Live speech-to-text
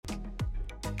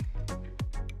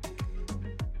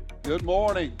Good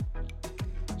morning.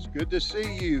 It's good to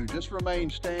see you. Just remain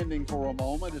standing for a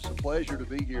moment. It's a pleasure to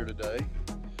be here today.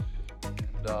 And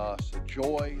it's a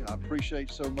joy. I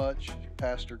appreciate so much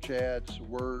Pastor Chad's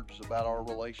words about our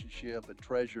relationship and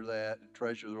treasure that and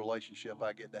treasure the relationship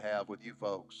I get to have with you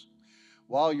folks.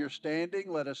 While you're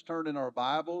standing, let us turn in our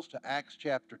Bibles to Acts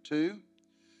chapter 2.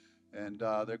 And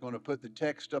they're going to put the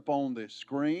text up on the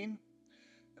screen.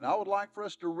 And I would like for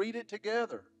us to read it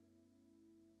together.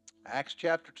 Acts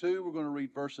chapter 2, we're going to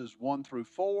read verses 1 through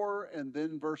 4 and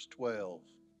then verse 12.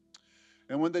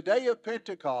 And when the day of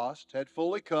Pentecost had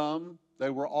fully come, they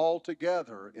were all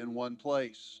together in one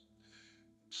place.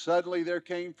 Suddenly there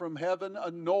came from heaven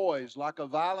a noise like a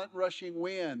violent rushing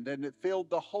wind, and it filled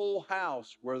the whole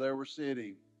house where they were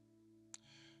sitting.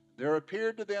 There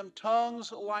appeared to them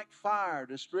tongues like fire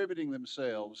distributing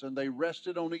themselves, and they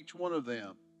rested on each one of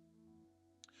them.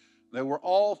 They were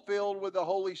all filled with the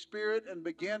Holy Spirit and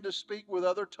began to speak with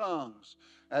other tongues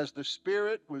as the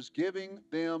Spirit was giving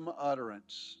them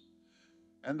utterance.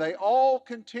 And they all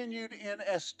continued in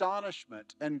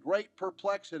astonishment and great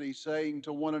perplexity, saying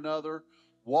to one another,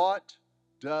 "What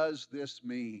does this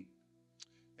mean?"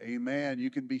 Amen.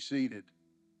 You can be seated.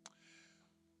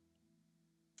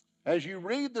 As you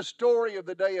read the story of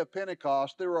the day of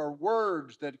Pentecost, there are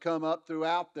words that come up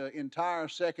throughout the entire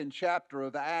second chapter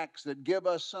of Acts that give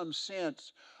us some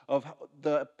sense of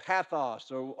the pathos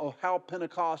or of how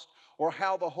Pentecost or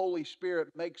how the Holy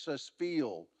Spirit makes us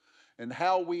feel and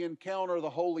how we encounter the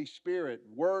Holy Spirit.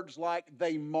 Words like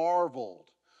they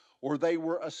marveled or they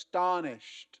were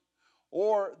astonished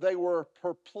or they were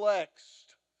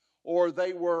perplexed or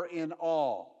they were in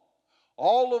awe.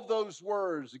 All of those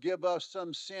words give us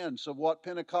some sense of what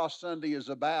Pentecost Sunday is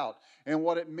about and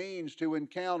what it means to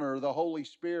encounter the Holy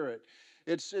Spirit.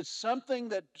 It's something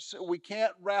that we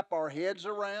can't wrap our heads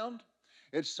around.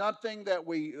 It's something that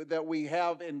we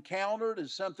have encountered.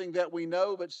 It's something that we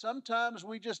know, but sometimes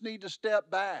we just need to step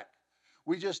back.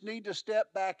 We just need to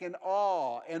step back in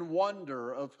awe and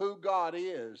wonder of who God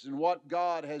is and what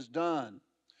God has done.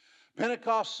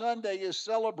 Pentecost Sunday is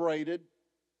celebrated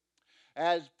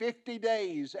as 50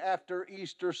 days after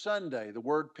Easter Sunday. The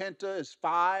word penta is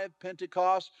 5,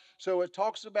 Pentecost, so it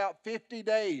talks about 50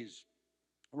 days.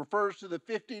 It refers to the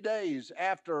 50 days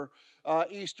after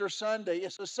Easter Sunday.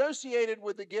 It's associated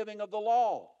with the giving of the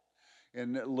law.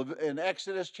 In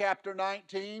Exodus chapter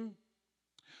 19,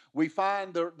 we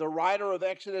find the writer of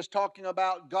Exodus talking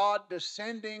about God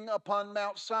descending upon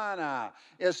Mount Sinai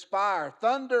as fire,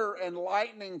 thunder and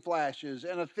lightning flashes,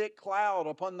 and a thick cloud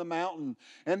upon the mountain,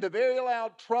 and a very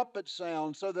loud trumpet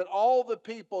sound, so that all the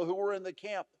people who were in the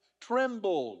camp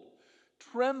trembled,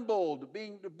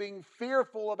 being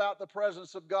fearful about the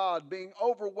presence of God, being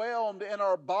overwhelmed in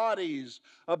our bodies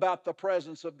about the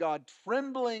presence of God,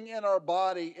 trembling in our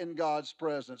body in God's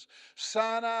presence.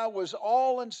 Sinai was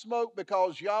all in smoke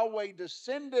because Yahweh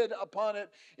descended upon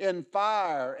it in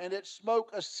fire, and its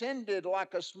smoke ascended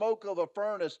like a smoke of a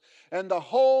furnace, and the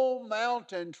whole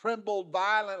mountain trembled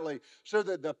violently, so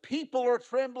that the people are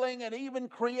trembling, and even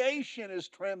creation is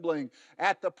trembling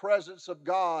at the presence of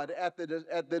God, at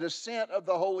the descent of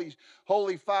the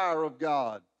holy fire of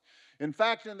God. In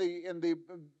fact, in the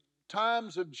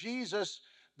times of Jesus,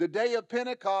 the day of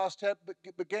Pentecost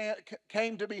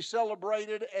came to be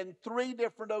celebrated in 3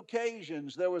 different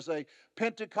occasions. There was a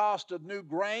Pentecost of new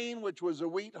grain, which was a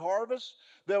wheat harvest.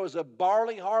 There was a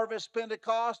barley harvest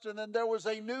Pentecost, and then there was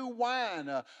a new wine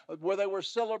where they were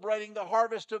celebrating the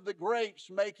harvest of the grapes,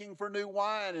 making for new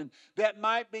wine. And that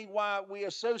might be why we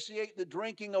associate the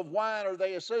drinking of wine, or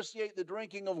they associate the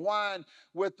drinking of wine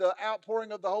with the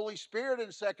outpouring of the Holy Spirit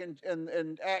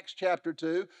in Acts chapter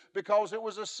 2, because it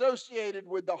was associated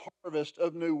with the harvest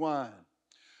of new wine.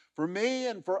 For me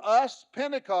and for us,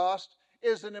 Pentecost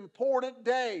is an important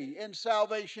day in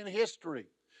salvation history.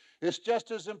 It's just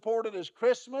as important as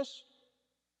Christmas.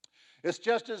 It's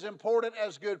just as important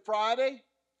as Good Friday.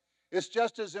 It's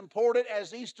just as important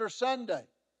as Easter Sunday.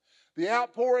 The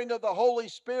outpouring of the Holy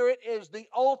Spirit is the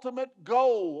ultimate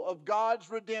goal of God's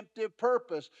redemptive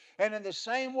purpose. And in the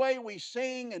same way we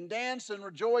sing and dance and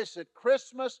rejoice at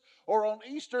Christmas or on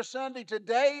Easter Sunday,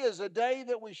 today is a day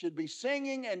that we should be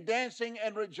singing and dancing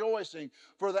and rejoicing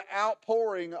for the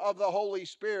outpouring of the Holy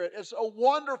Spirit. It's a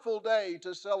wonderful day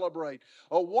to celebrate,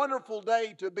 a wonderful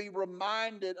day to be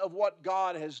reminded of what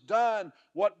God has done,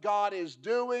 what God is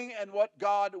doing, and what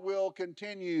God will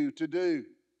continue to do.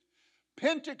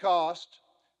 Pentecost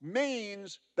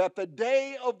means that the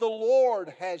day of the Lord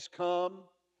has come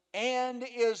and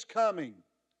is coming.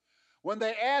 When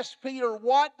they asked Peter,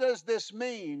 "What does this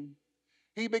mean?"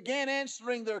 he began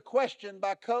answering their question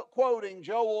by quoting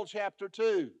Joel chapter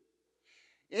 2.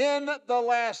 In the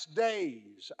last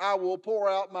days I will pour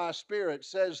out my Spirit,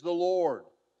 says the Lord.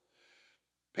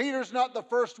 Peter's not the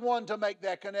first one to make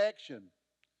that connection.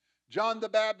 John the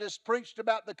Baptist preached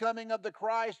about the coming of the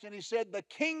Christ, and he said, the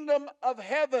kingdom of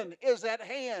heaven is at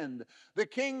hand. The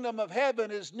kingdom of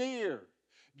heaven is near.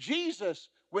 Jesus,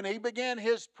 when he began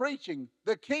his preaching,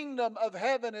 the kingdom of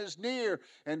heaven is near.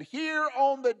 And here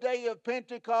on the day of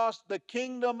Pentecost, the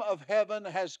kingdom of heaven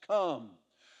has come.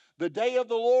 The day of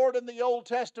the Lord in the Old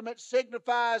Testament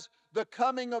signifies the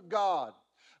coming of God.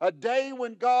 A day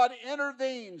when God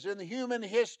intervenes in human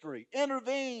history,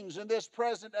 intervenes in this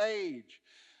present age.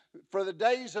 For the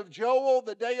days of Joel,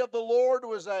 the day of the Lord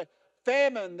was a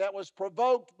famine that was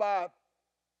provoked by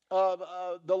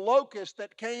the locust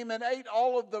that came and ate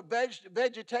all of the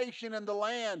vegetation in the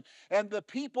land. And the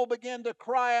people began to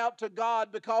cry out to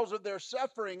God because of their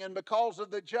suffering and because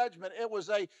of the judgment. It was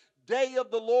a day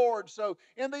of the Lord. So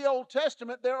in the Old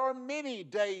Testament, there are many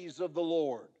days of the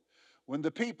Lord. When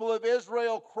the people of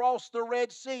Israel crossed the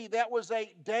Red Sea, that was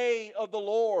a day of the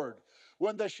Lord.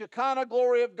 When the Shekinah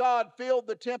glory of God filled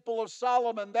the temple of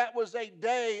Solomon, that was a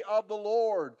day of the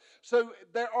Lord. So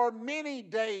there are many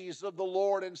days of the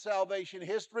Lord in salvation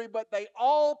history, but they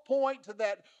all point to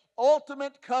that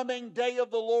ultimate coming day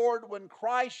of the Lord when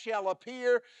Christ shall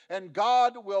appear and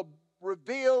God will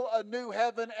reveal a new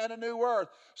heaven and a new earth.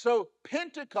 So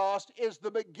Pentecost is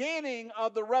the beginning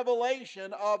of the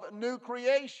revelation of new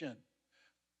creation.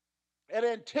 It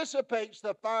anticipates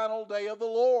the final day of the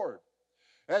Lord.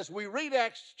 As we read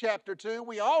Acts chapter 2,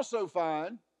 we also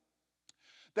find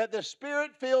that the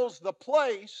Spirit fills the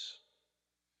place,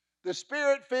 the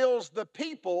Spirit fills the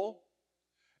people,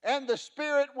 and the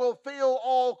Spirit will fill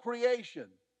all creation.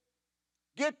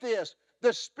 Get this,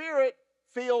 the Spirit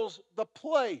fills the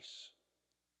place.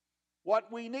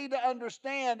 What we need to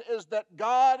understand is that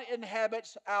God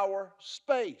inhabits our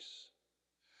space.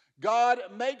 God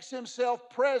makes himself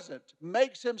present,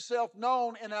 makes himself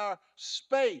known in our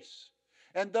space.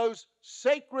 And those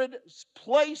sacred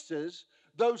places,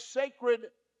 those sacred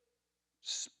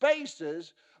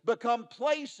spaces become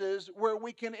places where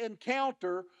we can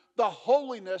encounter the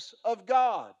holiness of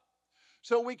God.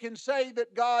 So we can say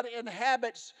that God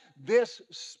inhabits this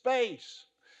space.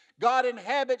 God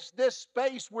inhabits this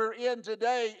space we're in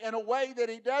today in a way that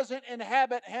he doesn't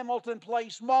inhabit Hamilton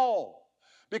Place Mall,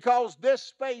 because this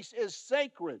space is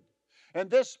sacred and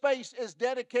this space is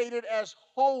dedicated as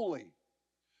holy.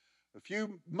 A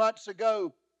few months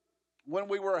ago, when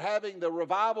we were having the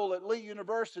revival at Lee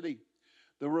University,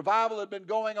 the revival had been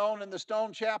going on in the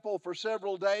Stone Chapel for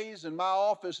several days, and my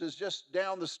office is just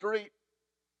down the street.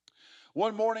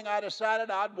 One morning I decided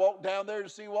I'd walk down there to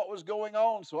see what was going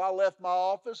on, so I left my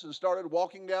office and started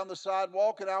walking down the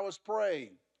sidewalk, and I was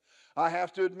praying. I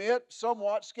have to admit,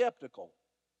 somewhat skeptical.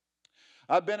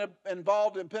 I've been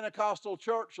involved in Pentecostal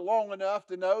church long enough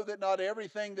to know that not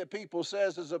everything that people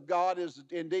says is of God is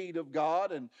indeed of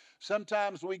God, and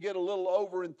sometimes we get a little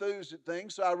over-enthused at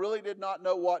things, so I really did not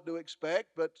know what to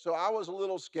expect, so I was a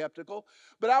little skeptical,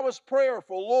 but I was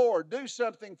prayerful. Lord, do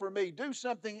something for me, do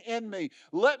something in me,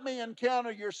 let me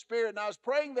encounter your Spirit. And I was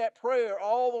praying that prayer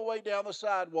all the way down the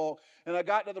sidewalk, and I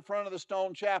got to the front of the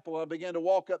Stone Chapel, and I began to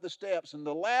walk up the steps, and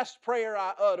the last prayer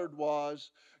I uttered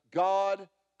was, God,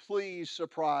 please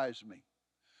surprise me.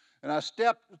 And I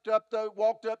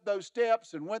walked up those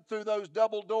steps and went through those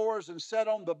double doors and sat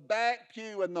on the back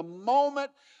pew. And the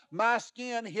moment my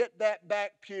skin hit that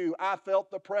back pew, I felt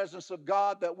the presence of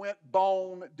God that went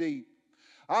bone deep.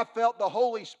 I felt the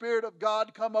Holy Spirit of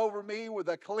God come over me with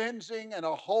a cleansing and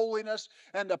a holiness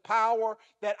and a power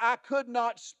that I could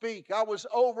not speak. I was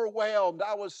overwhelmed.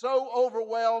 I was so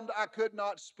overwhelmed I could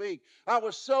not speak. I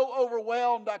was so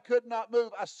overwhelmed I could not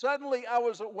move. Suddenly I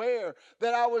was aware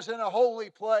that I was in a holy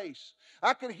place.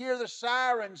 I could hear the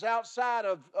sirens outside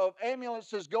of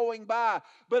ambulances going by,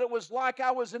 but it was like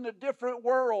I was in a different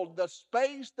world. The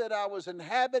space that I was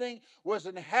inhabiting was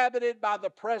inhabited by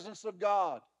the presence of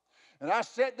God. And I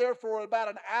sat there for about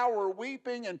an hour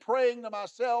weeping and praying to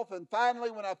myself. And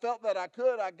finally, when I felt that I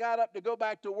could, I got up to go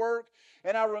back to work.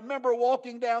 And I remember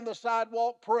walking down the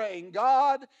sidewalk praying,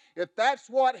 God, if that's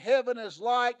what heaven is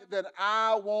like, then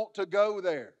I want to go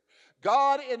there.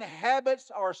 God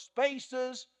inhabits our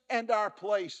spaces and our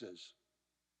places.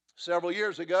 Several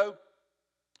years ago,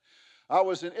 I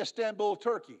was in Istanbul,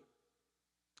 Turkey.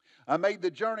 I made the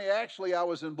journey. Actually, I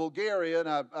was in Bulgaria, and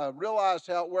I realized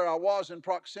where I was in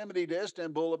proximity to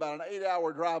Istanbul, about an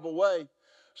 8-hour drive away.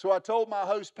 So I told my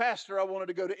host pastor I wanted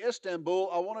to go to Istanbul.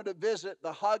 I wanted to visit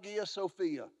the Hagia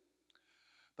Sophia.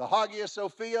 The Hagia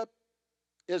Sophia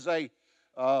is a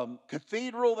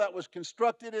cathedral that was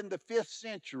constructed in the 5th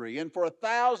century, and for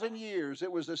 1,000 years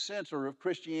it was the center of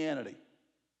Christianity.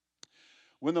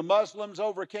 When the Muslims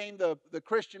overcame the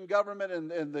Christian government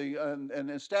and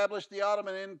established the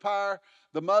Ottoman Empire,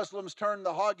 the Muslims turned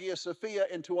the Hagia Sophia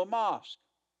into a mosque.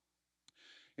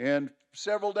 And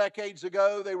several decades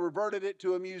ago, they reverted it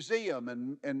to a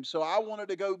museum. And so I wanted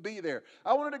to go be there.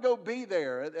 I wanted to go be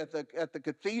there at the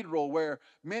cathedral where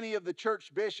many of the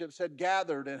church bishops had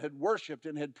gathered and had worshiped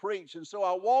and had preached. And so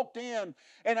I walked in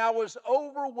and I was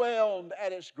overwhelmed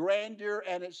at its grandeur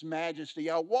and its majesty.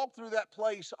 I walked through that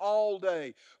place all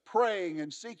day, praying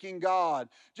and seeking God,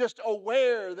 just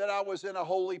aware that I was in a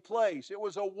holy place. It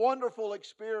was a wonderful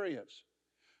experience.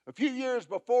 A few years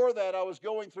before that, I was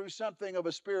going through something of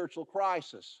a spiritual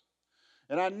crisis,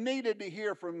 and I needed to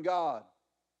hear from God.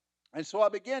 And so I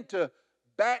began to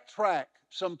backtrack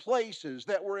some places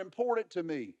that were important to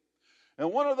me.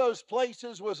 And one of those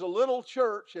places was a little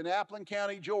church in Appleton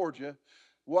County, Georgia,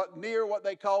 near what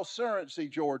they call Surrency,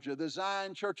 Georgia, the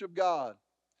Zion Church of God.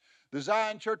 The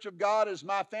Zion Church of God is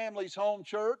my family's home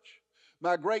church.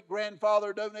 My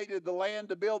great-grandfather donated the land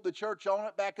to build the church on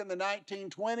it back in the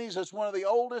 1920s. It's one of the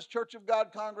oldest Church of God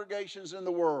congregations in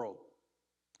the world.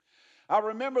 I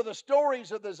remember the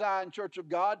stories of the Zion Church of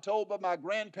God told by my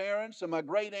grandparents and my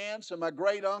great-aunts and my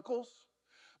great-uncles.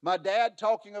 My dad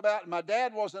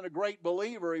wasn't a great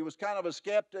believer. He was kind of a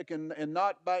skeptic and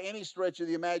not by any stretch of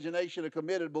the imagination a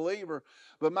committed believer.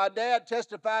 But my dad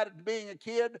testified to being a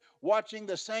kid, watching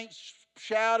the saints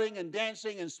shouting and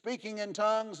dancing and speaking in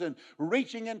tongues and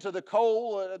reaching into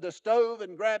the stove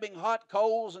and grabbing hot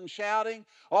coals and shouting,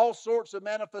 all sorts of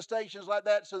manifestations like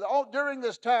that. So during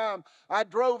this time, I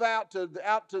drove out to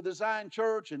the Zion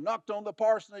Church and knocked on the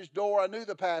parsonage door. I knew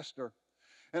the pastor.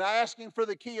 And I asked him for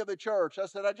the key of the church. I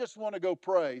said, I just want to go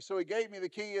pray. So he gave me the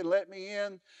key and let me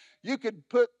in. You could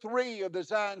put 3 of the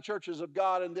Zion churches of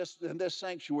God in this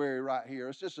sanctuary right here.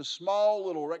 It's just a small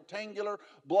little rectangular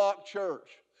block church.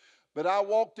 But I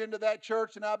walked into that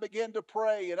church and I began to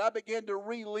pray and I began to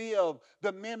relive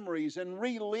the memories and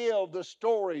relive the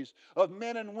stories of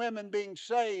men and women being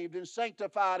saved and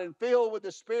sanctified and filled with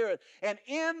the Spirit. And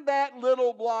in that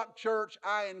little block church,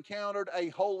 I encountered a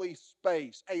holy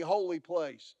space, a holy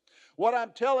place. What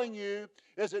I'm telling you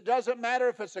is it doesn't matter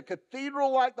if it's a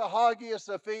cathedral like the Hagia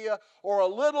Sophia or a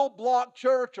little block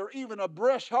church or even a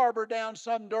brush harbor down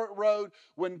some dirt road.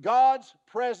 When God's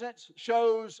presence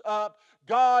shows up,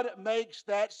 God makes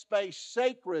that space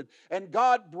sacred and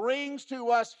God brings to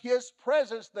us His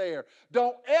presence there.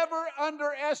 Don't ever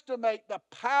underestimate the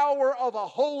power of a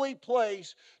holy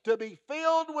place to be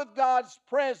filled with God's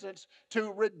presence,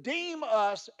 to redeem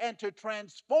us and to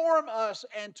transform us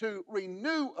and to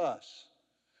renew us.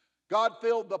 God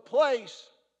filled the place,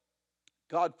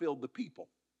 God filled the people.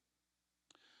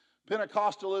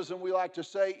 Pentecostalism, we like to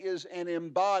say, is an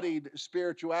embodied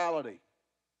spirituality.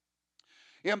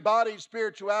 Embodied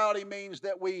spirituality means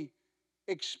that we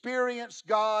experience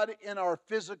God in our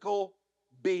physical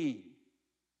being.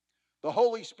 The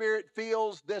Holy Spirit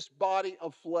fills this body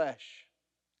of flesh.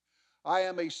 I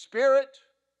am a spirit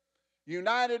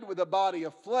united with a body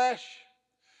of flesh,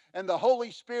 and the Holy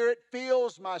Spirit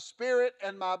fills my spirit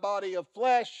and my body of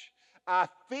flesh. I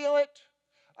feel it,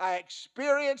 I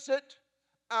experience it,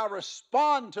 I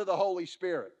respond to the Holy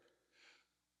Spirit.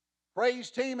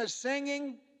 Praise team is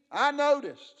singing. I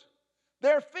noticed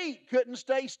their feet couldn't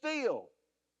stay still.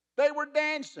 They were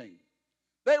dancing.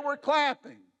 They were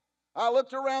clapping. I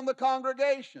looked around the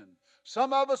congregation.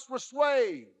 Some of us were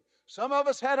swaying. Some of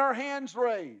us had our hands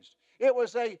raised. It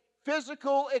was a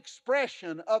physical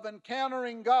expression of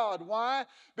encountering God. Why?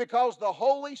 Because the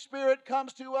Holy Spirit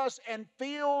comes to us and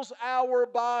fills our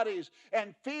bodies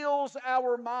and fills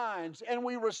our minds, and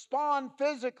we respond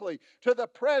physically to the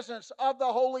presence of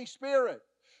the Holy Spirit.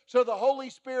 So the Holy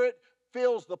Spirit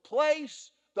fills the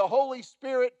place, the Holy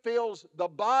Spirit fills the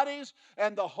bodies,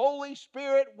 and the Holy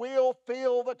Spirit will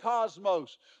fill the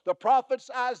cosmos. The prophets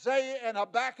Isaiah and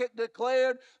Habakkuk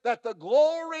declared that the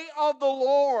glory of the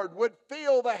Lord would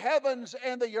fill the heavens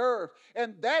and the earth.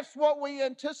 And that's what we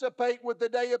anticipate with the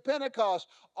day of Pentecost.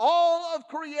 All of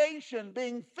creation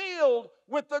being filled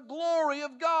with the glory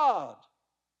of God.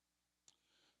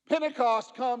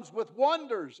 Pentecost comes with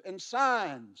wonders and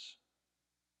signs.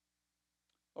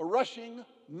 A rushing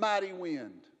mighty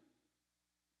wind.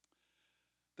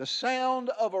 The sound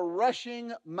of a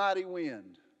rushing mighty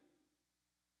wind.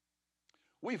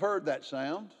 We've heard that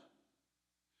sound.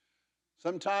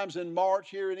 Sometimes in March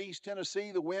here in East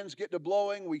Tennessee, the winds get to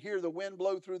blowing. We hear the wind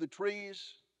blow through the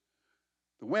trees.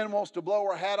 The wind wants to blow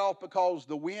our hat off because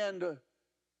the wind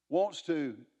wants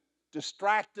to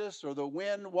distract us, or the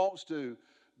wind wants to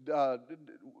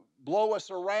blow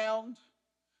us around.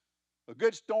 A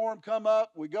good storm come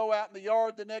up. We go out in the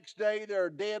yard the next day. There are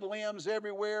dead limbs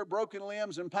everywhere, broken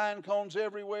limbs and pine cones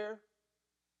everywhere.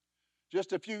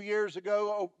 Just a few years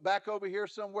ago, back over here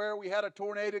somewhere, we had a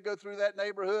tornado go through that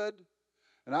neighborhood.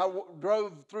 And I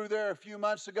drove through there a few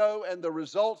months ago, and the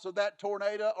results of that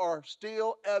tornado are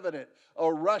still evident.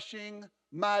 A rushing,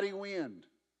 mighty wind.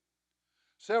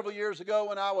 Several years ago,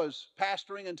 when I was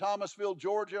pastoring in Thomasville,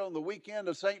 Georgia, on the weekend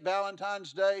of St.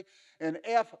 Valentine's Day, an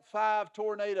F5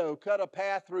 tornado cut a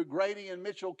path through Grady and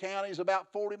Mitchell counties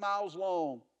about 40 miles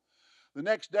long. The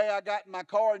next day, I got in my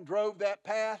car and drove that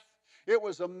path. It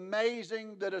was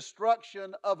amazing, the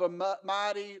destruction of a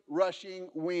mighty rushing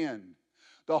wind.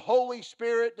 The Holy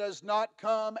Spirit does not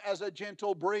come as a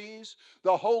gentle breeze.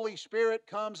 The Holy Spirit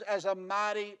comes as a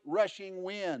mighty rushing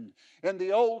wind. In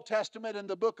the Old Testament, in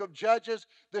the book of Judges,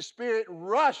 the Spirit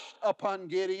rushed upon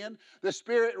Gideon. The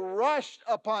Spirit rushed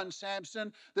upon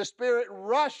Samson. The Spirit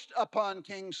rushed upon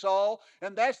King Saul.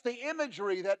 And that's the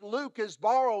imagery that Luke is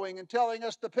borrowing and telling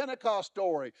us the Pentecost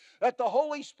story. That the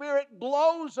Holy Spirit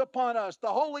blows upon us. The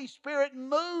Holy Spirit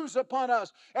moves upon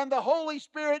us. And the Holy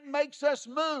Spirit makes us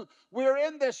move. We're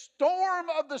in this storm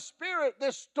of the Spirit,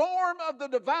 this storm of the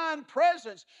divine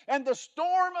presence. And the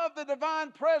storm of the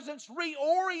divine presence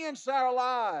reorients our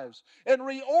lives and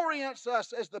reorients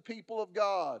us as the people of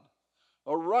God.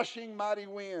 A rushing mighty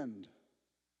wind.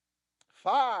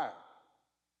 Fire.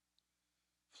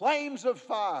 Flames of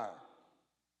fire.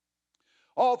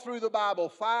 All through the Bible,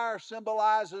 fire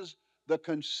symbolizes the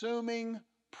consuming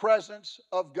presence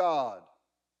of God.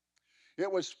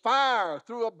 It was fire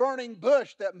through a burning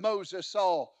bush that Moses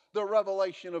saw the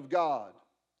revelation of God.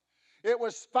 It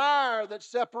was fire that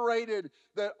separated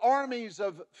the armies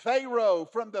of Pharaoh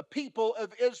from the people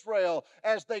of Israel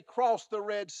as they crossed the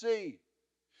Red Sea.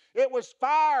 It was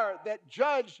fire that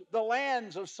judged the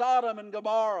lands of Sodom and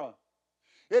Gomorrah.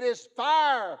 It is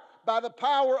fire, by the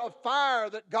power of fire,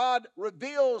 that God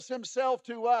reveals Himself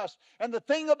to us. And the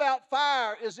thing about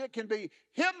fire is it can be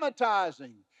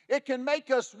hypnotizing. It can make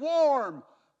us warm.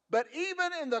 But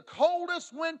even in the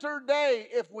coldest winter day,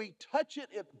 if we touch it,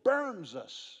 it burns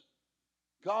us.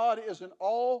 God is an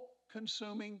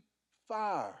all-consuming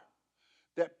fire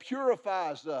that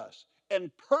purifies us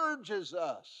and purges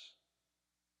us.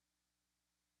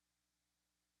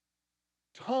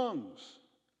 Tongues,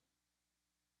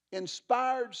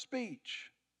 inspired speech,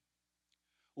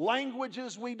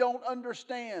 languages we don't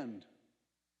understand.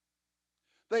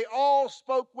 They all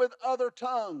spoke with other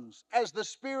tongues as the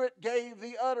Spirit gave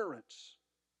the utterance.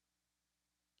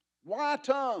 Why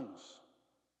tongues?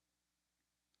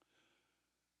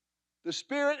 The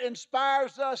Spirit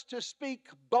inspires us to speak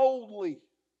boldly.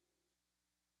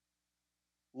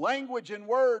 Language and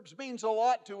words means a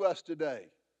lot to us today.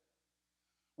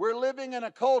 We're living in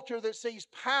a culture that sees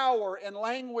power in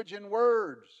language and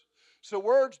words. So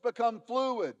words become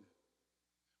fluid.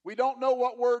 We don't know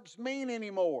what words mean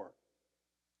anymore.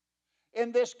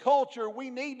 In this culture, we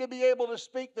need to be able to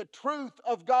speak the truth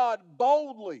of God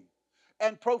boldly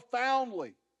and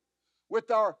profoundly,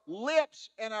 with our lips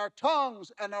and our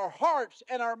tongues and our hearts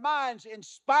and our minds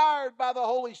inspired by the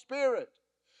Holy Spirit,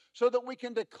 so that we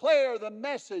can declare the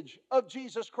message of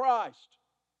Jesus Christ.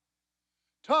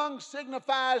 Tongue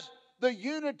signifies the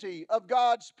unity of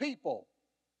God's people.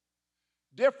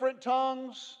 Different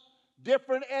tongues,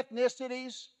 different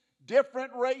ethnicities,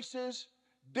 different races,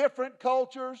 different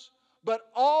cultures,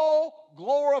 but all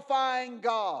glorifying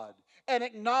God and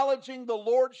acknowledging the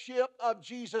lordship of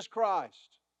Jesus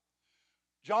Christ.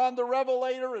 John the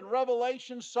Revelator in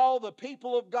Revelation saw the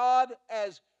people of God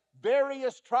as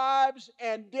various tribes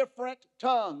and different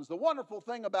tongues. The wonderful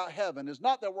thing about heaven is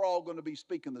not that we're all going to be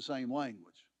speaking the same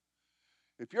language.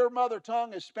 If your mother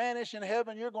tongue is Spanish in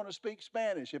heaven, you're going to speak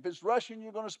Spanish. If it's Russian,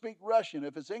 you're going to speak Russian.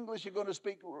 If it's English, you're going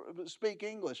to speak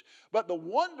English. But the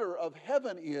wonder of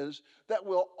heaven is that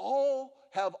we'll all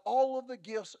have all of the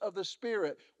gifts of the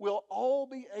Spirit. We'll all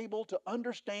be able to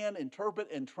understand,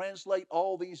 interpret, and translate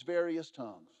all these various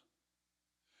tongues.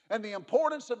 And the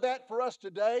importance of that for us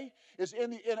today is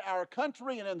in our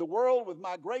country and in the world, with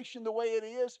migration the way it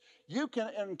is, you can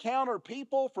encounter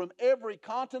people from every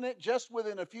continent just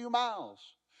within a few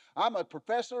miles. I'm a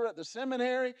professor at the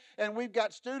seminary, and we've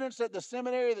got students at the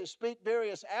seminary that speak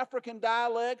various African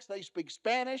dialects. They speak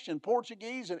Spanish and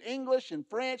Portuguese and English and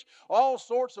French, all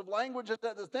sorts of languages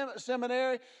at the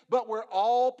seminary, but we're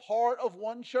all part of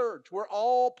one church. We're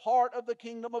all part of the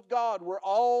kingdom of God. We're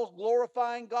all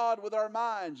glorifying God with our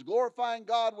minds, glorifying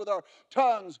God with our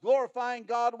tongues, glorifying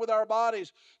God with our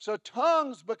bodies. So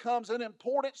tongues becomes an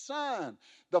important sign.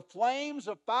 The flames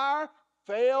of fire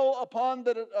fell upon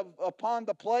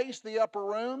the place, the upper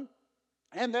room,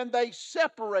 and then they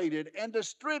separated and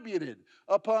distributed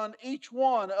upon each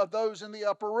one of those in the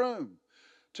upper room.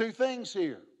 Two things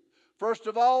here. First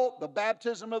of all, the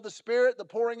baptism of the Spirit, the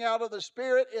pouring out of the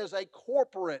Spirit, is a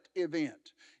corporate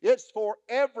event. It's for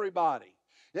everybody.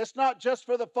 It's not just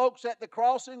for the folks at the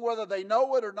crossing, whether they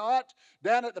know it or not.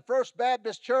 Down at the First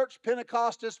Baptist Church,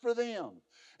 Pentecost is for them.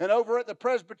 And over at the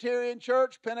Presbyterian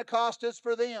Church, Pentecost is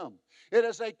for them. It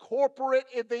is a corporate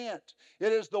event.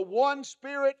 It is the one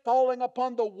Spirit falling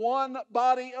upon the one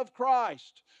body of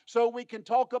Christ. So we can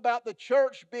talk about the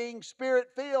church being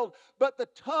Spirit-filled, but the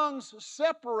tongues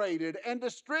separated and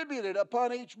distributed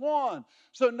upon each one.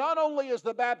 So not only is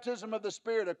the baptism of the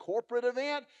Spirit a corporate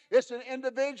event, it's an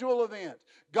individual event.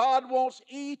 God wants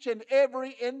each and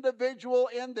every individual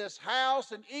in this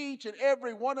house and each and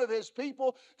every one of His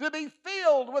people to be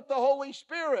filled with the Holy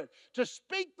Spirit, to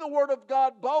speak the Word of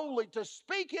God boldly, to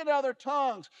speak in other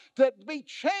tongues, to be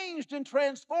changed and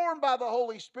transformed by the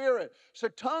Holy Spirit. So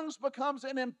tongues becomes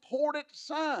an important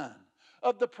sign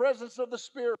of the presence of the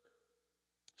Spirit.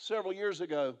 Several years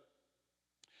ago,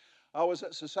 I was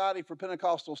at Society for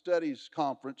Pentecostal Studies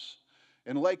conference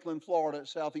in Lakeland, Florida at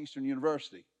Southeastern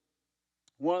University.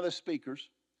 One of the speakers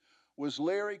was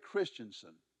Larry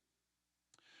Christensen.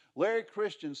 Larry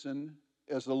Christensen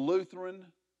is a Lutheran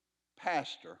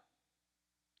pastor.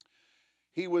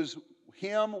 He was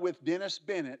with Dennis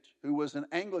Bennett, who was an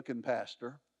Anglican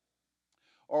pastor,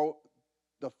 or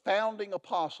the founding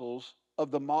apostles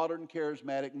of the modern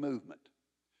charismatic movement.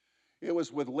 It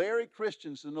was with Larry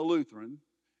Christensen, a Lutheran,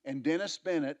 and Dennis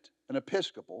Bennett, an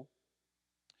Episcopal,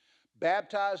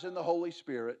 baptized in the Holy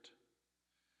Spirit,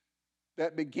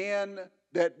 that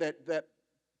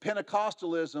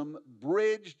Pentecostalism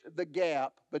bridged the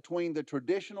gap between the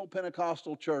traditional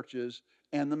Pentecostal churches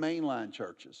and the mainline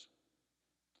churches.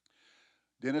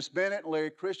 Dennis Bennett and Larry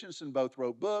Christensen both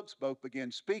wrote books, both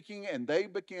began speaking, and they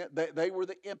were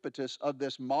the impetus of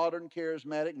this modern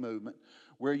charismatic movement,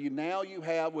 where you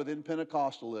have within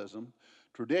Pentecostalism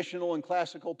traditional and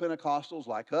classical Pentecostals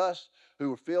like us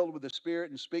who are filled with the Spirit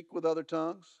and speak with other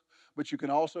tongues. But you can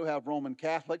also have Roman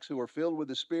Catholics who are filled with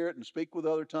the Spirit and speak with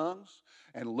other tongues,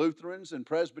 and Lutherans and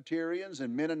Presbyterians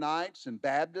and Mennonites and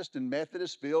Baptists and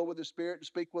Methodists filled with the Spirit and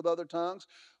speak with other tongues.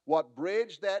 What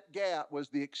bridged that gap was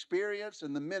the experience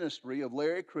and the ministry of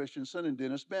Larry Christensen and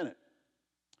Dennis Bennett.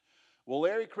 Well,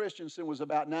 Larry Christensen was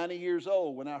about 90 years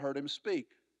old when I heard him speak.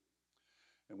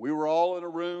 And we were all in a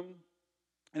room,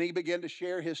 and he began to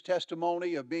share his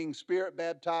testimony of being Spirit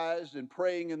baptized and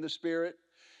praying in the Spirit.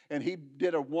 And he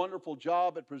did a wonderful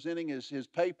job at presenting his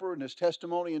paper and his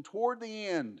testimony. And toward the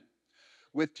end,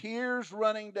 with tears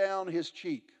running down his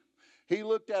cheek, he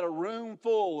looked at a room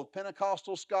full of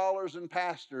Pentecostal scholars and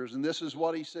pastors, and this is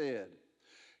what he said.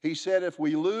 He said, if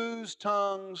we lose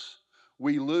tongues,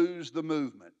 we lose the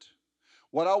movement.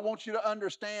 What I want you to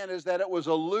understand is that it was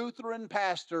a Lutheran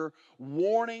pastor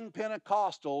warning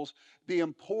Pentecostals the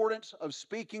importance of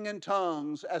speaking in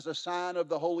tongues as a sign of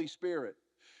the Holy Spirit.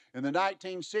 In the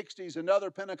 1960s,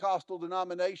 another Pentecostal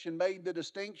denomination made the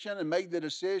distinction and made the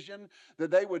decision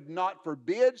that they would not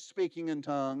forbid speaking in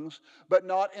tongues, but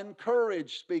not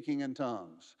encourage speaking in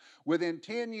tongues. Within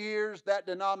 10 years, that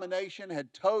denomination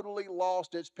had totally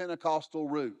lost its Pentecostal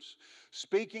roots.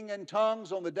 Speaking in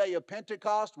tongues on the day of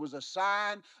Pentecost was a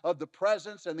sign of the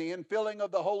presence and the infilling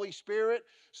of the Holy Spirit.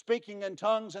 Speaking in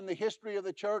tongues in the history of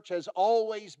the church has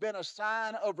always been a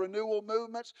sign of renewal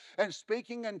movements, and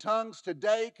speaking in tongues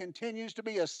today continues to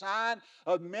be a sign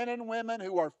of men and women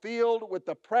who are filled with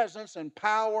the presence and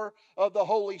power of the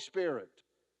Holy Spirit.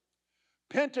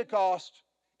 Pentecost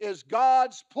is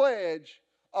God's pledge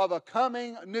of a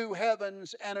coming new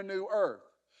heavens and a new earth.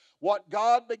 What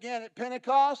God began at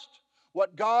Pentecost,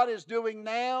 what God is doing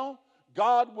now,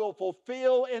 God will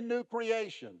fulfill in new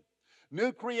creation.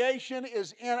 New creation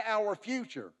is in our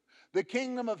future. The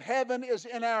kingdom of heaven is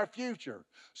in our future.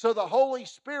 So the Holy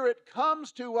Spirit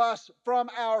comes to us from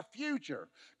our future,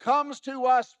 comes to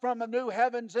us from a new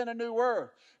heavens and a new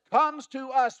earth, comes to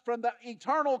us from the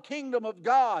eternal kingdom of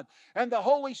God. And the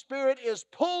Holy Spirit is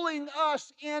pulling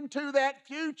us into that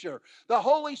future. The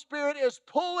Holy Spirit is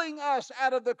pulling us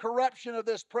out of the corruption of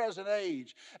this present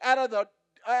age, out of the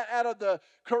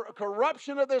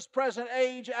corruption of this present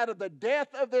age, out of the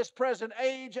death of this present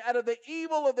age, out of the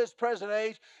evil of this present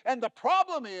age. And the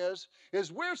problem is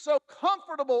we're so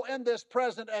comfortable in this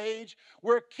present age,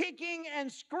 we're kicking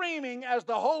and screaming as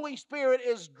the Holy Spirit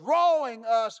is drawing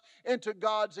us into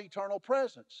God's eternal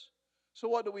presence. So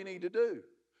what do we need to do?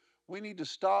 We need to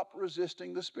stop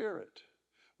resisting the Spirit.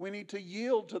 We need to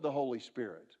yield to the Holy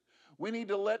Spirit. We need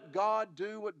to let God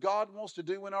do what God wants to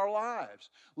do in our lives.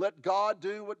 Let God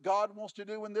do what God wants to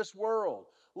do in this world.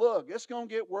 Look, it's going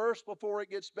to get worse before it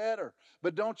gets better.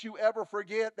 But don't you ever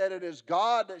forget that it is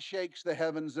God that shakes the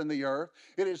heavens and the earth.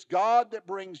 It is God that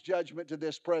brings judgment to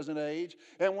this present age.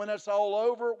 And when it's all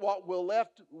over, what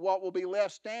will be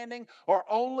left standing are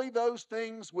only those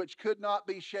things which could not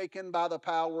be shaken by the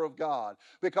power of God,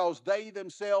 because they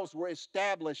themselves were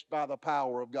established by the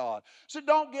power of God. So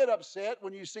don't get upset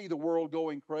when you see the world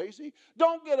going crazy.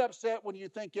 Don't get upset when you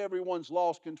think everyone's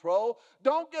lost control.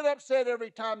 Don't get upset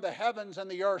every time the heavens and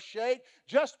the earth shake.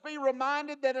 Just be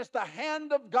reminded that it's the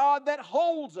hand of God that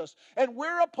holds us, and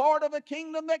we're a part of a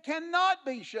kingdom that cannot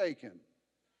be shaken.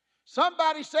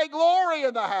 Somebody say glory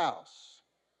in the house.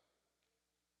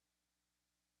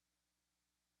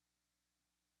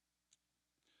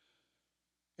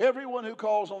 Everyone who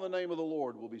calls on the name of the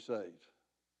Lord will be saved.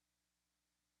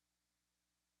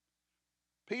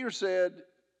 Peter said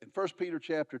in 1 Peter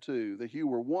chapter 2 that you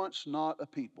were once not a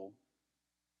people,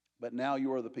 but now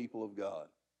you are the people of God.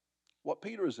 What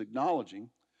Peter is acknowledging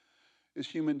is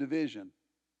human division.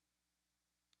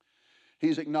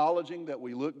 He's acknowledging that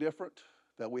we look different,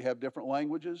 that we have different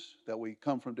languages, that we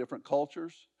come from different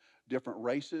cultures, different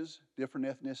races, different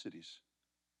ethnicities.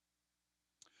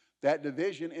 That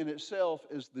division in itself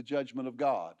is the judgment of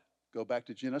God. Go back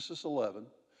to Genesis 11.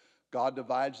 God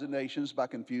divides the nations by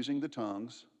confusing the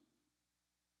tongues.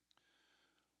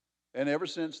 And ever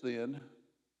since then,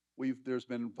 there's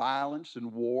been violence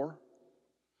and war.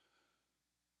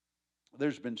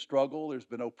 There's been struggle. There's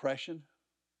been oppression.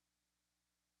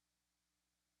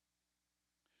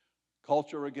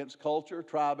 Culture against culture,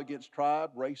 tribe against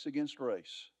tribe, race against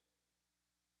race.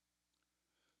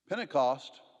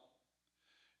 Pentecost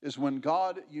is when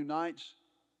God unites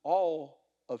all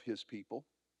of his people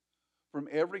from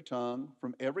every tongue,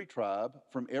 from every tribe,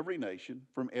 from every nation,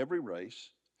 from every race.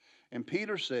 And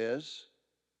Peter says,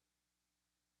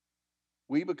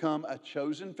 we become a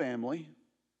chosen family,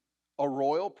 a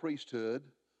royal priesthood,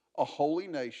 a holy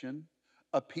nation,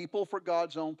 a people for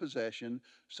God's own possession,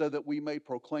 so that we may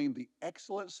proclaim the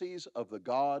excellencies of the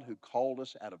God who called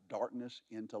us out of darkness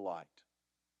into light.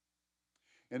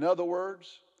 In other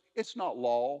words, it's not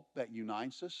law that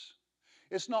unites us.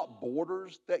 It's not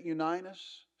borders that unite us.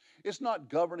 It's not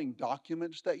governing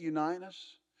documents that unite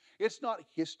us. It's not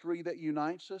history that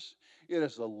unites us. It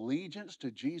is allegiance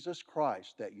to Jesus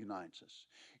Christ that unites us.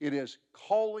 It is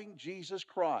calling Jesus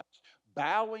Christ,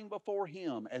 bowing before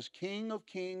him as King of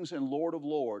Kings and Lord of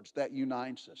Lords that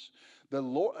unites us.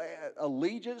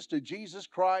 Allegiance to Jesus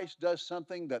Christ does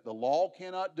something that the law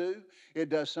cannot do. It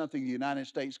does something the United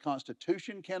States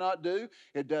Constitution cannot do.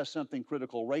 It does something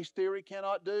critical race theory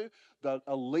cannot do. The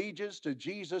allegiance to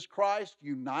Jesus Christ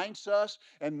unites us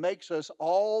and makes us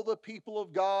all the people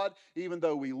of God. Even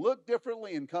though we look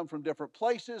differently and come from different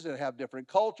places and have different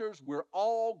cultures, we're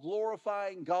all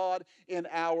glorifying God in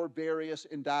our various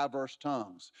and diverse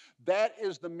tongues. That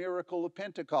is the miracle of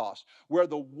Pentecost, where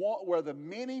the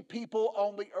many people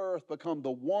on the earth become the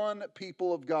one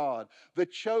people of God, the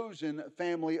chosen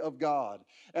family of God.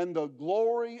 And the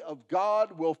glory of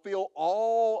God will fill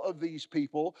all of these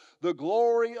people. The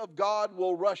glory of God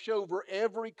will rush over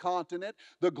every continent.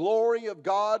 The glory of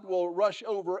God will rush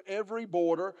over every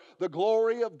border. The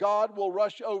glory of God will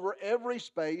rush over every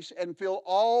space and fill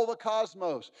all the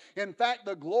cosmos. In fact,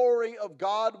 the glory of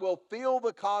God will fill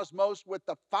the cosmos with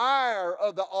the fire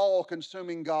of the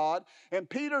all-consuming God. And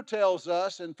Peter tells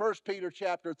us in 1 Peter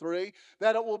chapter 3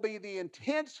 that it will be the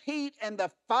intense heat and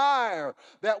the fire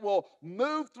that will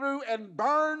move through and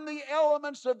burn the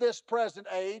elements of this present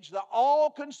age, the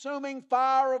all-consuming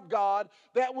fire of God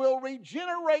that will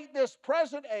regenerate this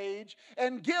present age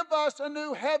and give us a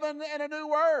new heaven and a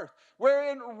new earth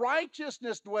wherein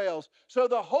righteousness dwells. So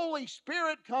the Holy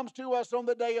Spirit comes to us on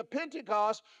the day of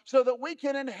Pentecost so that we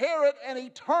can inherit an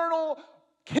eternal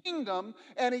kingdom,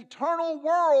 an eternal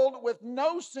world with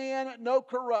no sin, no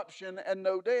corruption, and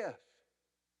no death.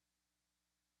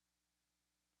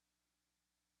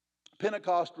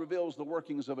 Pentecost reveals the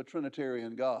workings of a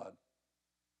Trinitarian God.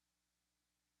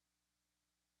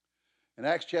 In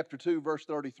Acts chapter 2, verse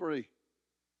 33,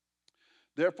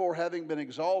 therefore, having been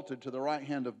exalted to the right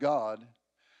hand of God,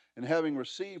 and having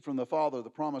received from the Father the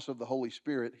promise of the Holy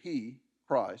Spirit, he,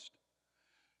 Christ,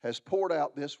 has poured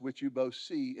out this which you both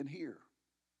see and hear.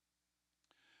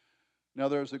 Now,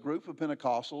 there's a group of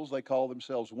Pentecostals. They call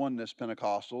themselves Oneness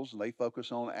Pentecostals, and they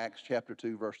focus on Acts chapter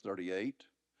 2, verse 38.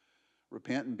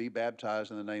 Repent and be baptized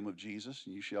in the name of Jesus,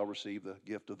 and you shall receive the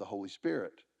gift of the Holy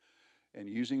Spirit. And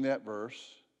using that verse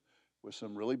with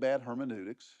some really bad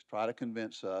hermeneutics, try to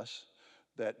convince us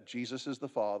that Jesus is the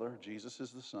Father, Jesus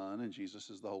is the Son, and Jesus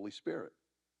is the Holy Spirit.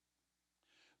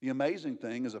 The amazing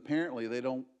thing is apparently they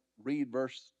don't read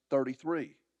verse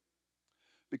 33,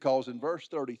 because in verse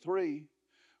 33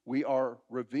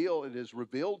 it is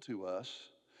revealed to us.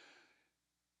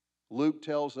 Luke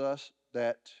tells us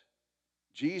that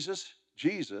Jesus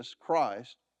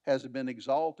Christ has been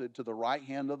exalted to the right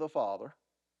hand of the Father,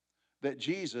 that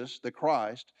Jesus, the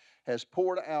Christ, has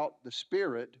poured out the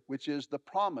Spirit, which is the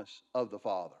promise of the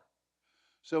Father.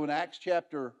 So in Acts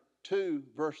chapter 2,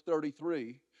 verse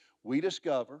 33, we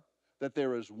discover that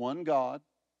there is one God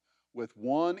with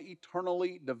one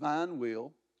eternally divine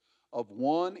will, of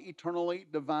one eternally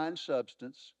divine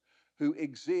substance, who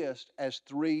exists as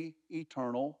three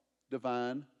eternal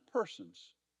divine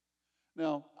persons.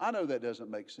 Now, I know that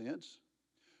doesn't make sense,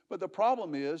 but the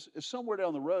problem is somewhere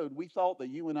down the road, we thought that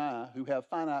you and I, who have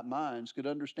finite minds, could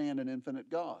understand an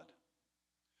infinite God.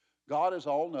 God is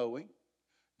all-knowing.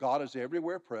 God is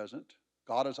everywhere present.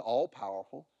 God is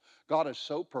all-powerful. God is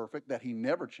so perfect that he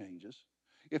never changes.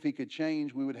 If he could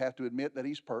change, we would have to admit that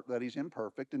he's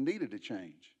imperfect and needed to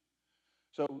change.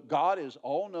 So God is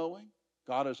all-knowing.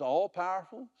 God is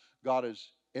all-powerful. God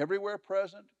is everywhere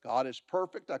present. God is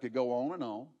perfect. I could go on and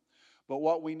on. But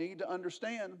what we need to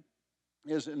understand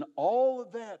is in all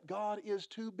of that, God is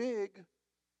too big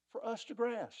for us to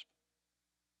grasp.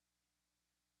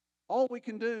 All we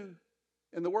can do,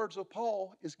 in the words of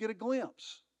Paul, is get a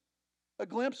glimpse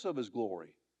of his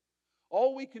glory.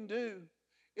 All we can do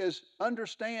is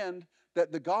understand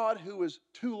that the God who is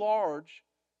too large,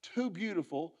 too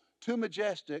beautiful, too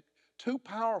majestic, too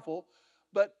powerful,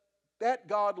 but that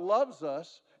God loves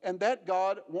us, and that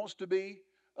God wants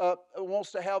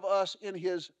to have us in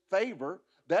his favor.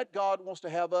 That God wants to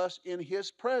have us in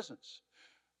his presence.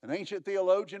 An ancient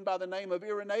theologian by the name of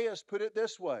Irenaeus put it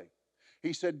this way.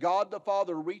 He said, God the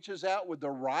Father reaches out with the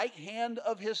right hand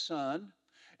of his Son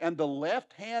and the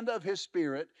left hand of his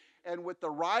Spirit, and with the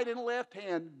right and left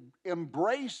hand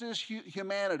embraces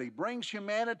humanity, brings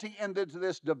humanity into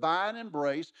this divine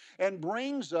embrace, and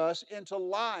brings us into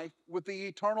life with the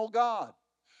eternal God.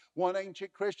 One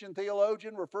ancient Christian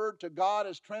theologian referred to God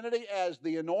as Trinity as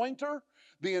the anointer,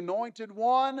 the anointed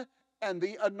one, and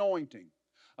the anointing.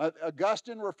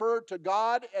 Augustine referred to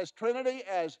God as Trinity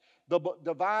as the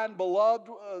divine beloved,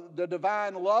 the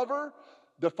divine lover.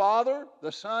 The Father,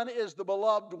 the Son is the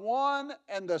beloved one,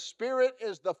 and the Spirit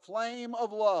is the flame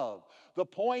of love. The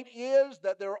point is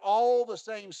that they're all the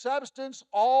same substance,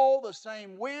 all the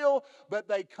same will, but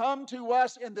they come to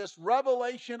us in this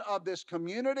revelation of this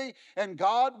community, and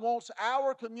God wants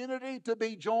our community to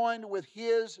be joined with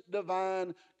his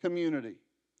divine community.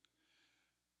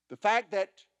 The fact that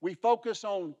we focus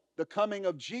on the coming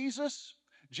of Jesus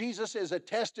is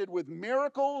attested with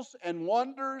miracles and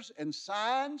wonders and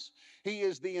signs. He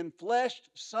is the enfleshed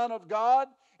Son of God,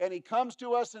 and he comes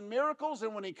to us in miracles.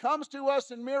 And when he comes to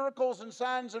us in miracles and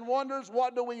signs and wonders,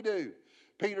 what do?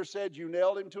 Peter said, you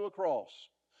nailed him to a cross.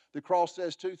 The cross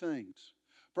says two things.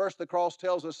 First, the cross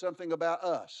tells us something about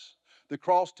us. The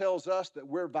cross tells us that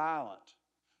we're violent.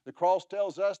 The cross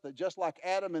tells us that just like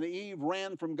Adam and Eve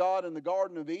ran from God in the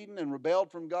Garden of Eden and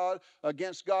rebelled from God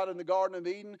against God in the Garden of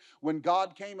Eden, when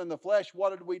God came in the flesh,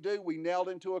 what did? We nailed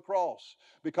him to a cross,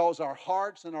 because our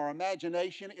hearts and our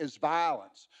imagination is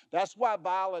violence. That's why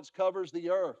violence covers the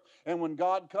earth. And when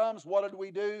God comes, what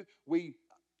did?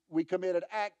 We commit an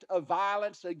act of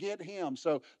violence against him.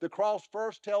 So the cross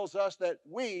first tells us that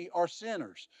we are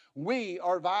sinners. We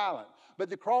are violent. But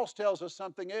the cross tells us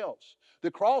something else. The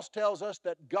cross tells us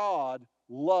that God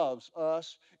loves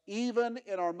us even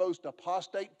in our most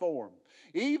apostate form.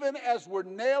 Even as we're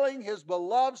nailing his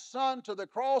beloved Son to the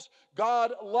cross,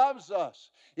 God loves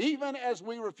us. Even as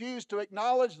we refuse to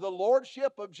acknowledge the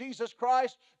lordship of Jesus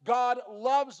Christ, God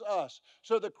loves us.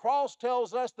 So the cross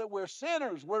tells us that we're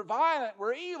sinners, we're violent,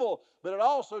 we're evil, but it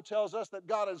also tells us that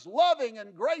God is loving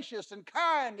and gracious and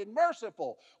kind and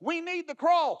merciful. We need the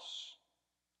cross.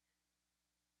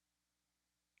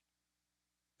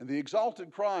 And the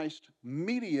exalted Christ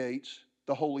mediates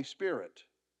the Holy Spirit.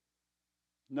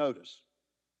 Notice,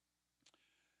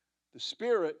 the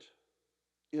Spirit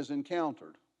is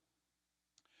encountered,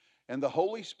 and the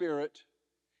Holy Spirit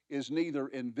is neither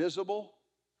invisible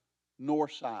nor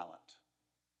silent.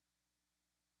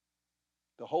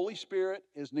 The Holy Spirit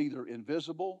is neither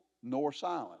invisible nor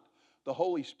silent. The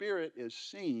Holy Spirit is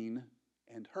seen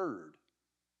and heard.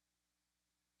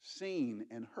 Seen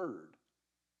and heard.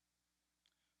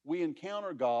 We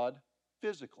encounter God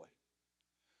physically.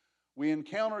 We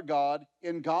encounter God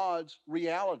in God's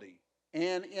reality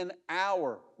and in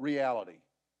our reality.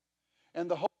 And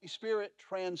the Holy Spirit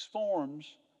transforms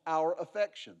our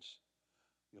affections.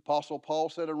 The Apostle Paul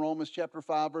said in Romans chapter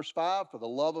 5, verse 5, "For the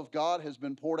love of God has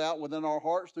been poured out within our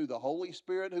hearts through the Holy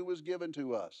Spirit who was given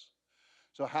to us."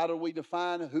 So how do we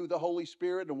define who the Holy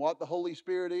Spirit and what the Holy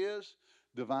Spirit is?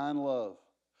 Divine love,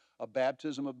 a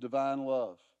baptism of divine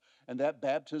love. And that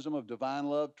baptism of divine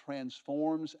love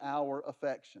transforms our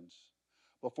affections.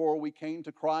 Before we came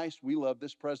to Christ, we loved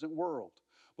this present world.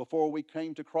 Before we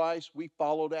came to Christ, we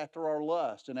followed after our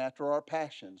lust and after our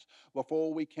passions.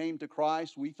 Before we came to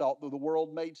Christ, we thought that the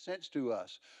world made sense to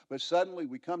us. But suddenly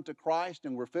we come to Christ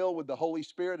and we're filled with the Holy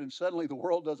Spirit, and suddenly the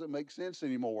world doesn't make sense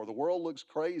anymore. The world looks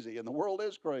crazy, and the world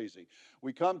is crazy.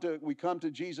 We come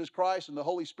to Jesus Christ, and the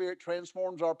Holy Spirit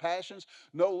transforms our passions.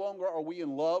 No longer are we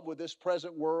in love with this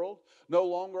present world. No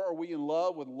longer are we in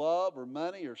love with love or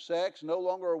money or sex. No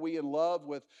longer are we in love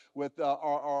with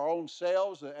our own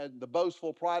selves and the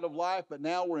boastful pride of life, but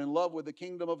now we're in love with the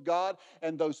kingdom of God,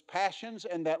 and those passions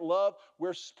and that love,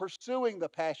 we're pursuing the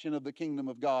passion of the kingdom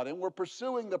of God, and we're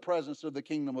pursuing the presence of the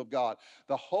kingdom of God.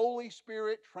 The Holy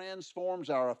Spirit transforms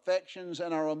our affections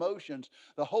and our emotions.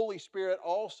 The Holy Spirit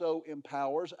also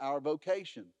empowers our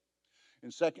vocation.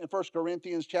 In 1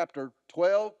 Corinthians chapter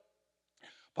 12,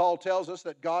 Paul tells us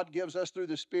that God gives us through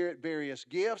the Spirit various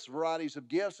gifts, varieties of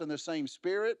gifts in the same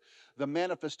Spirit. The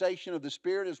manifestation of the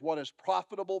Spirit is what is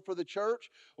profitable for the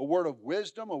church: a word of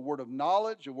wisdom, a word of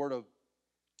knowledge, a word of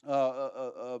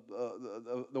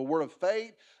the word of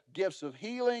faith, gifts of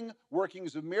healing,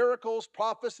 workings of miracles,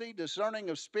 prophecy,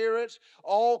 discerning of spirits,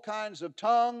 all kinds of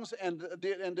tongues, and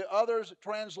to others,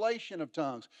 translation of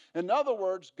tongues. In other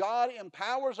words, God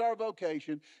empowers our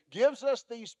vocation, gives us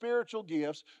these spiritual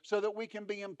gifts so that we can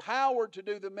be empowered to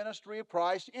do the ministry of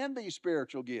Christ in these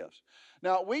spiritual gifts.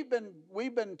 Now, we've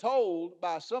been told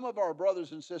by some of our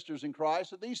brothers and sisters in Christ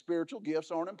that these spiritual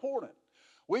gifts aren't important.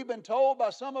 We've been told by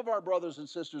some of our brothers and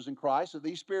sisters in Christ that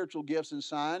these spiritual gifts and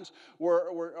signs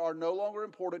are no longer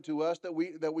important to us, that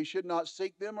we should not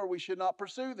seek them or we should not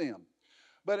pursue them.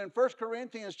 But in 1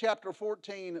 Corinthians chapter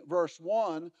 14, verse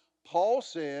 1, Paul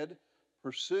said,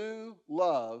 "Pursue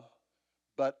love,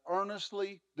 but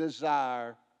earnestly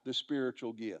desire the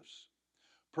spiritual gifts."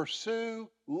 Pursue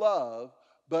love,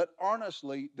 but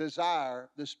earnestly desire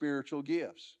the spiritual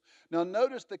gifts. Now,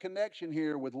 notice the connection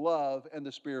here with love and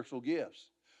the spiritual gifts.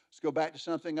 Let's go back to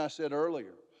something I said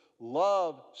earlier.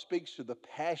 Love speaks to the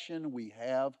passion we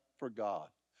have for God.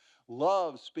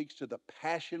 Love speaks to the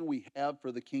passion we have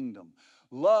for the kingdom.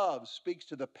 Love speaks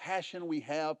to the passion we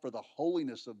have for the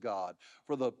holiness of God,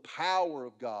 for the power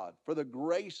of God, for the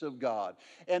grace of God.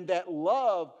 And that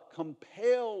love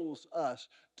compels us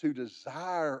to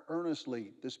desire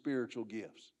earnestly the spiritual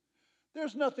gifts.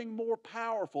 There's nothing more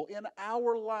powerful in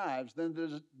our lives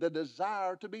than the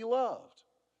desire to be loved.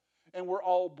 And we're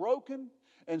all broken,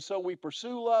 and so we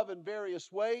pursue love in various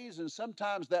ways, and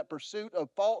sometimes that pursuit of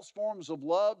false forms of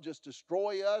love just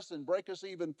destroy us and break us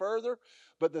even further.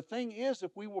 But the thing is,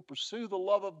 if we will pursue the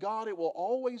love of God, it will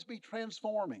always be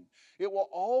transforming. It will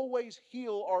always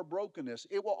heal our brokenness.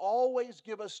 It will always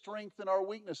give us strength in our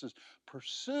weaknesses.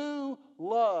 Pursue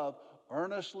love,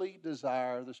 earnestly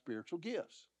desire the spiritual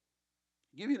gifts.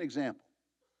 I'll give you an example.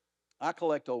 I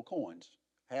collect old coins,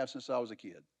 have since I was a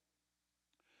kid.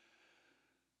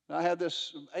 I had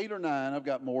this 8 or 9, I've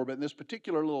got more, but in this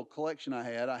particular little collection I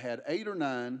had 8 or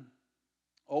 9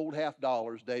 old half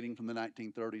dollars dating from the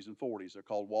 1930s and 40s. They're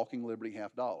called Walking Liberty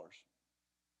half dollars.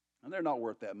 And they're not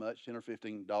worth that much, $10 or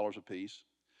 $15 a piece.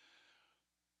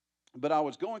 But I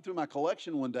was going through my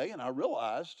collection one day and I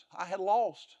realized I had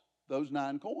lost those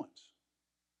 9 coins.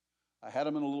 I had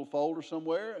them in a little folder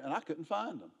somewhere and I couldn't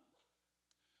find them.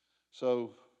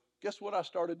 So guess what I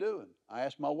started doing? I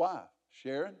asked my wife,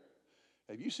 "Sharon,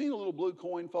 have you seen a little blue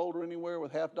coin folder anywhere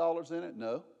with half dollars in it?"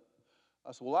 "No."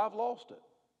 I said, "Well, I've lost it."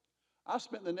 I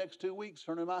spent the next 2 weeks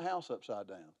turning my house upside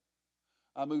down.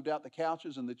 I moved out the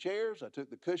couches and the chairs. I took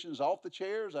the cushions off the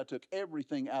chairs. I took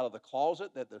everything out of the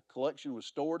closet that the collection was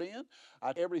stored in.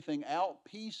 I took everything out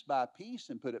piece by piece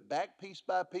and put it back piece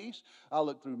by piece. I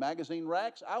looked through magazine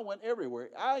racks. I went everywhere.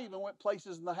 I even went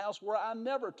places in the house where I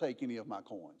never take any of my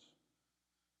coins.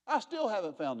 I still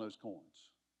haven't found those coins.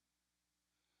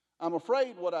 I'm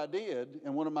afraid what I did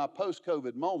in one of my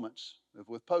post-COVID moments,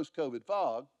 with post-COVID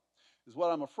fog, is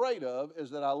what I'm afraid of is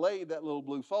that I laid that little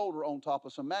blue folder on top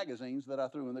of some magazines that I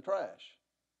threw in the trash.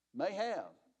 May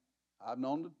have. I've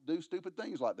known to do stupid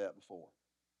things like that before.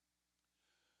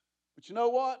 But you know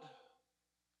what?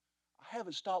 I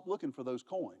haven't stopped looking for those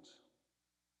coins.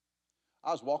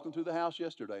 I was walking through the house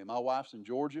yesterday. My wife's in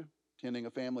Georgia, attending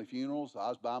a family funeral, so I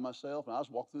was by myself, and I was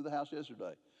walking through the house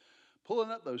yesterday, pulling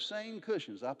up those same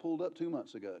cushions I pulled up 2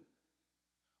 months ago.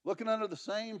 Looking under the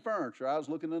same furniture I was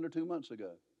looking under 2 months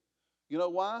ago. You know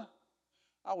why?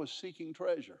 I was seeking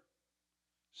treasure.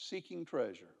 Seeking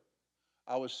treasure.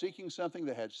 I was seeking something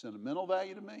that had sentimental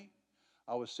value to me.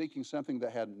 I was seeking something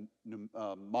that had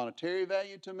monetary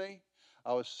value to me.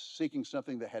 I was seeking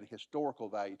something that had historical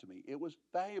value to me. It was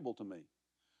valuable to me.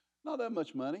 Not that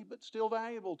much money, but still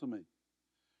valuable to me.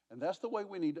 And that's the way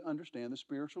we need to understand the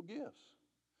spiritual gifts.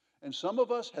 And some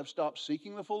of us have stopped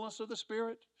seeking the fullness of the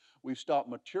Spirit. We've stopped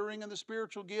maturing in the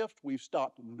spiritual gift. We've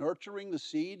stopped nurturing the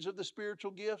seeds of the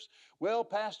spiritual gifts. Well,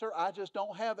 Pastor, I just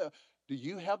don't have that. Do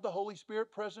you have the Holy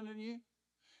Spirit present in you?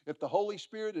 If the Holy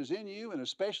Spirit is in you, and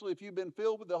especially if you've been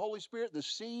filled with the Holy Spirit, the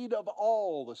seed of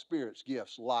all the Spirit's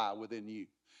gifts lie within you.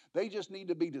 They just need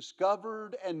to be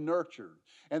discovered and nurtured.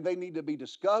 And they need to be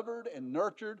discovered and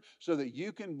nurtured so that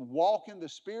you can walk in the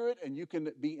Spirit and you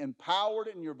can be empowered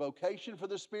in your vocation for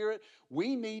the Spirit.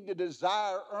 We need to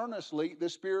desire earnestly the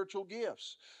spiritual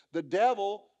gifts. The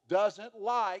devil doesn't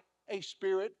like a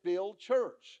Spirit-filled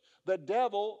church. The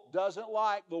devil doesn't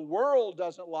like, the world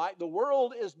doesn't like, the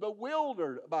world is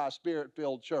bewildered by a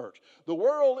Spirit-filled church. The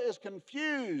world is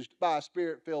confused by a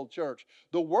Spirit-filled church.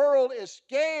 The world is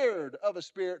scared of a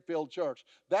Spirit-filled church.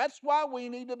 That's why we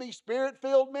need to be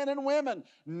Spirit-filled men and women,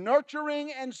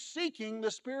 nurturing and seeking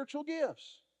the spiritual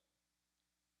gifts.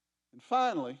 And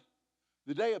finally,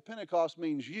 the day of Pentecost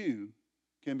means you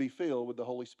can be filled with the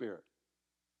Holy Spirit.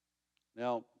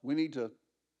 Now, we need to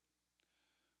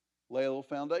lay a little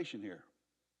foundation here.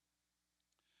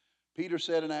 Peter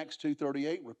said in Acts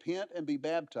 2:38, repent and be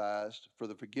baptized for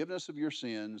the forgiveness of your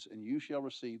sins, and you shall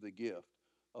receive the gift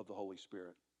of the Holy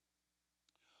Spirit.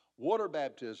 Water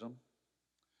baptism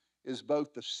is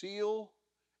both the seal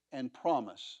and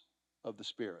promise of the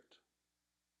Spirit.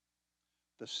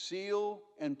 The seal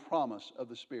and promise of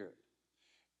the Spirit.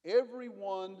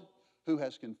 Everyone who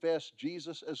has confessed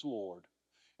Jesus as Lord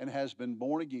and has been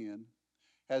born again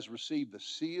has received the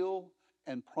seal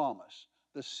and promise,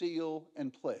 the seal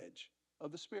and pledge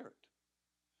of the Spirit.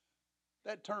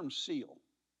 That term seal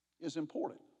is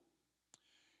important.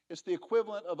 It's the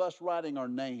equivalent of us writing our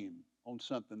name on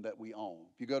something that we own.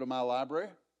 If you go to my library,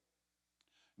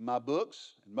 my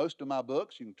books, and most of my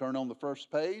books, you can turn on the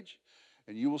first page,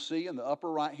 and you will see in the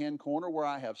upper right-hand corner where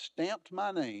I have stamped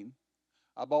my name.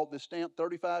 I bought this stamp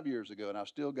 35 years ago, and I've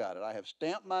still got it. I have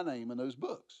stamped my name in those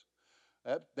books.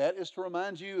 That is to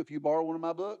remind you, if you borrow one of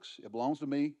my books, it belongs to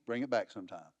me, bring it back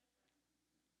sometime.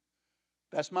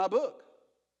 That's my book.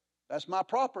 That's my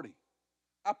property.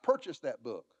 I purchased that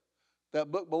book.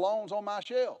 That book belongs on my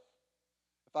shelf.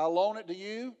 If I loan it to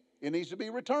you, it needs to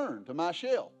be returned to my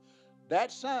shelf.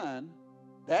 That sign,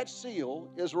 that seal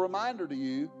is a reminder to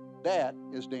you that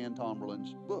is Dan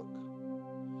Tomberlin's book.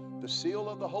 The seal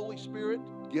of the Holy Spirit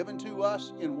given to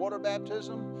us in water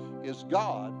baptism is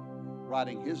God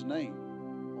writing His name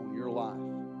on your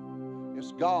life.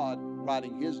 It's God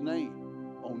writing His name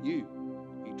on you.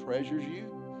 He treasures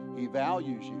you. He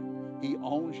values you. He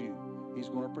owns you. He's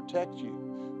going to protect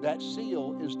you. That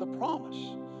seal is the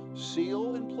promise.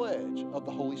 Seal and pledge of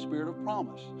the Holy Spirit of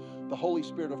promise. The Holy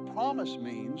Spirit of promise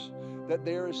means that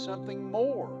there is something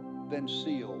more than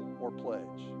seal or pledge.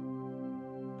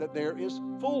 That there is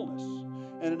fullness.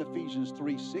 And in Ephesians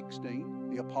 3:16,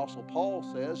 the Apostle Paul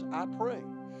says, I pray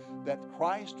that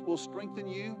Christ will strengthen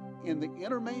you in the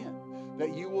inner man,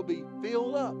 that you will be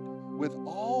filled up with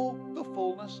all the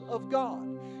fullness of God.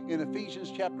 In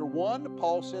Ephesians chapter 1,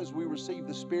 Paul says we receive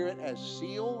the Spirit as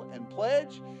seal and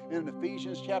pledge. And in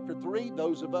Ephesians chapter 3,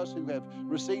 those of us who have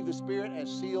received the Spirit as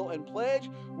seal and pledge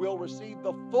will receive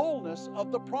the fullness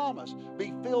of the promise,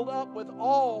 be filled up with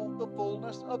all the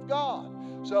fullness of God.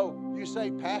 So you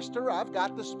say, Pastor, I've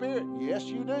got the Spirit. Yes,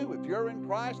 you do. If you're in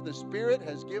Christ, the Spirit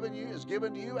is given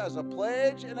to you as a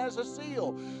pledge and as a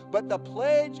seal. But the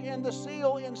pledge and the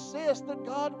seal insist that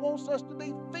God wants us to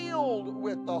be filled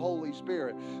with the Holy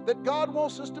Spirit, that God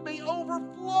wants us to be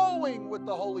overflowing with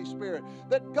the Holy Spirit,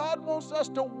 that God wants us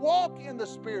to walk in the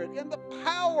Spirit, in the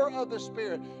power of the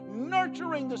Spirit,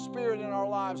 nurturing the Spirit in our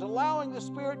lives, allowing the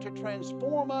Spirit to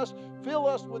transform us, fill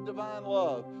us with divine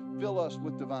love, fill us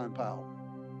with divine power.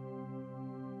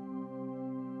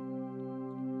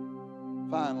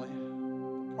 Finally,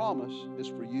 the promise is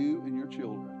for you and your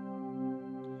children.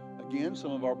 Again,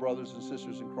 some of our brothers and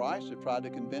sisters in Christ have tried to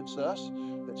convince us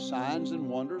that signs and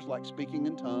wonders like speaking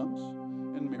in tongues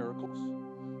and miracles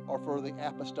are for the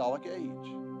apostolic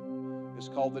age. It's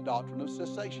called the doctrine of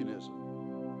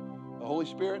cessationism. The Holy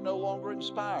Spirit no longer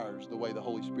inspires the way the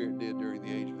Holy Spirit did during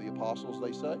the age of the apostles,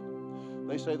 they say.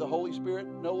 They say the Holy Spirit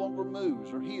no longer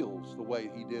moves or heals the way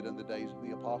He did in the days of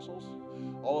the apostles.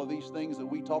 All of these things that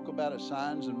we talk about as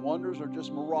signs and wonders are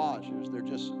just mirages. They're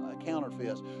just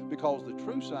counterfeits, because the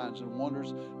true signs and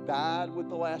wonders died with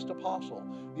the last apostle.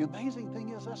 The amazing thing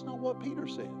is, that's not what Peter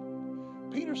said.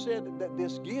 Peter said that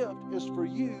this gift is for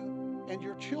you and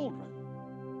your children.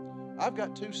 I've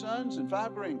got 2 sons and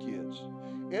 5 grandkids.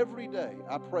 Every day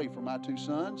I pray for my 2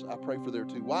 sons, I pray for their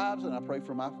 2 wives, and I pray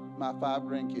for my 5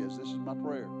 grandkids. This is my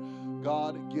prayer.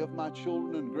 God, give my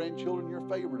children and grandchildren your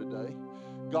favor today.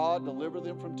 God, deliver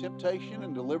them from temptation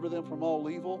and deliver them from all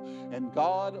evil. And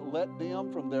God, let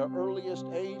them from their earliest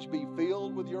age be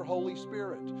filled with your Holy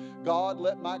Spirit. God,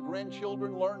 let my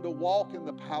grandchildren learn to walk in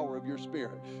the power of your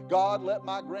Spirit. God, let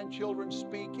my grandchildren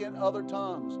speak in other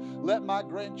tongues. Let my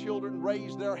grandchildren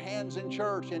raise their hands in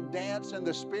church and dance in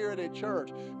the Spirit at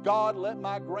church. God, let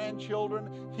my grandchildren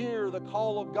hear the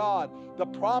call of God. The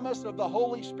promise of the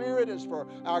Holy Spirit is for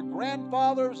our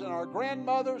grandfathers and our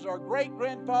grandmothers, our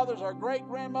great-grandfathers, our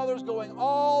great-grandmothers, going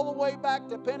all the way back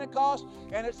to Pentecost,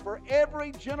 and it's for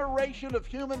every generation of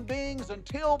human beings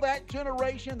until that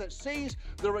generation that sees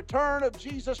the return of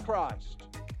Jesus Christ.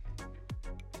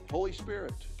 Holy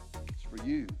Spirit, it's for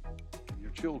you and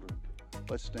your children.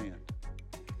 Let's stand.